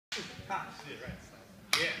Shit, right.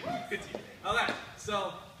 Yeah, good team. Okay,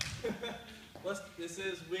 so this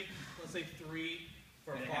is week, let's say 3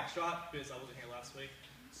 for Foxtrot, because I wasn't here last week.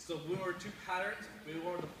 So we went over 2 patterns. We went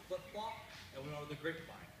over the flip-flop, and we went over the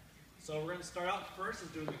grapevine. So we're going to start out first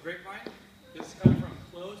with doing the grapevine. This is coming from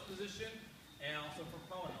closed position and also from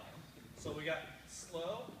promenade. So we got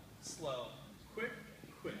slow, slow, quick,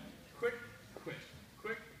 quick, quick, quick,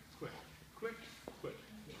 quick, quick, quick, quick,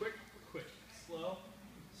 quick, quick, slow,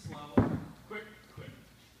 slow, quick, quick.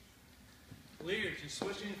 Leaders, you're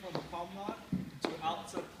switching from promenade to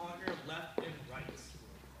outside partner, left and right.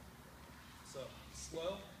 So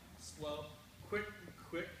slow, slow, quick,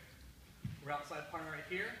 quick. We're outside partner right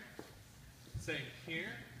here. Same here,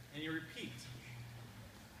 and you repeat.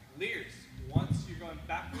 Leaders, once you're going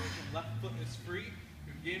backwards and left foot is free,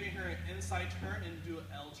 you're giving her an inside turn and do an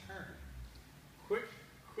L turn. Quick,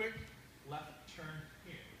 quick, left turn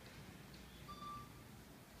here.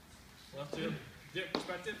 We'll have to do a different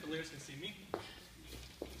perspective, the leaders can see me.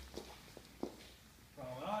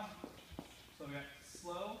 Follow it on. So we got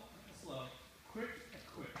slow, slow, quick,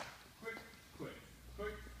 quick, quick, quick,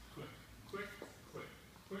 quick, quick, quick, quick,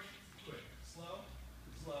 quick, quick, slow,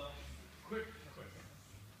 slow, quick, quick.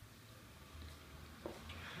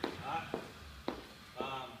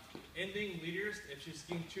 Ending leaders, if she's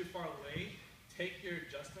getting too far away, take your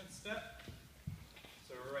adjustment step.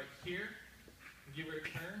 So we're right here, give her a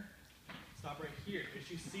turn, stop right here. If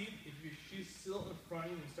she's still in front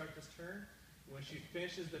of you and start this turn, when she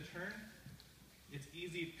finishes the turn, it's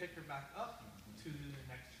easy to pick her back up to the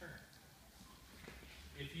next turn.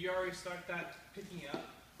 If you already start that picking up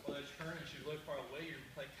or the turn and she's really far away, you're going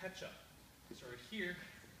to play catch up. So we're here,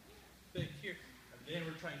 big here, and then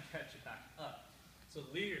we're trying to catch it back up. So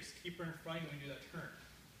leaders, keep her in front when you do that turn.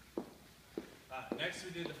 Next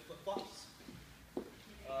we did the flip-flops.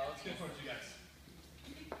 Let's get towards you guys.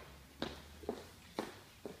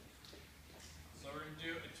 So we're going to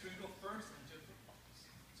do a twinkle first and do flip-flops.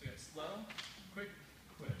 So we got slow, quick,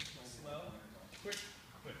 quick, slow, quick,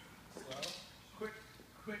 quick, slow, quick,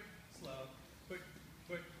 quick, slow, quick,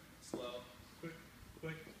 quick, slow, quick,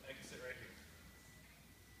 quick, exit right here.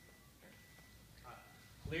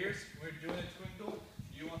 Leaders, we're doing a twinkle.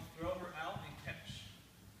 You want to throw her out and catch.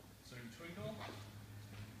 So in twinkle,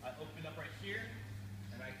 I open up right here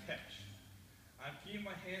and I catch. I'm keeping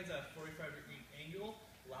my hands at a 45-degree angle,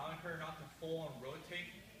 allowing her not to full on rotate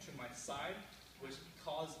to my side, which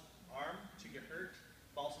causes arm to get hurt,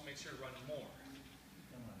 but also makes her run more.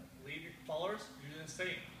 Lead your followers, you're doing the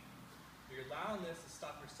same. You're allowing this to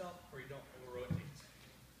stop yourself before you don't over-rotate.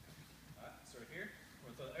 So right here,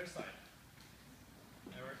 we're going to the other side.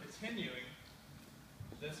 And we're continuing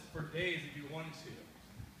this for days if you want to.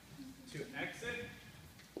 To exit,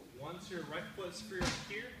 once your right foot is free right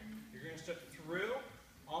here, you're going to step through,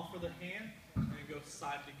 off of the hand, and go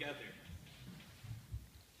side together.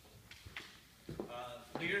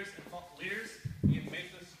 Leaders, you can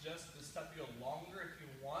make this just the step go longer if you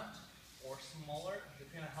want, or smaller,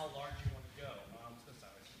 depending on how large you want to go.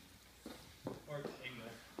 Or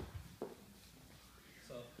angle.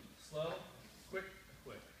 So slow, quick,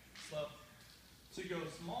 quick, slow. So you go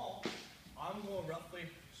small, I'm going roughly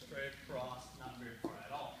straight across, not very far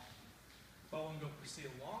at all. If I want to go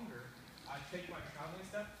proceed longer, I take my traveling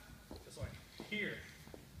step, just like here.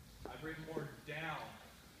 I bring more down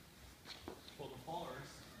for the followers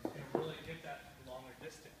and really get that longer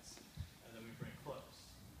distance. And then we bring close.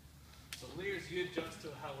 So leaders, you adjust to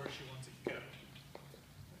where she wants it to go.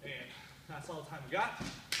 And that's all the time we got.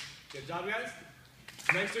 Good job, guys.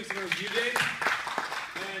 Next week's a review day.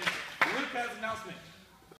 And Luke has an announcement.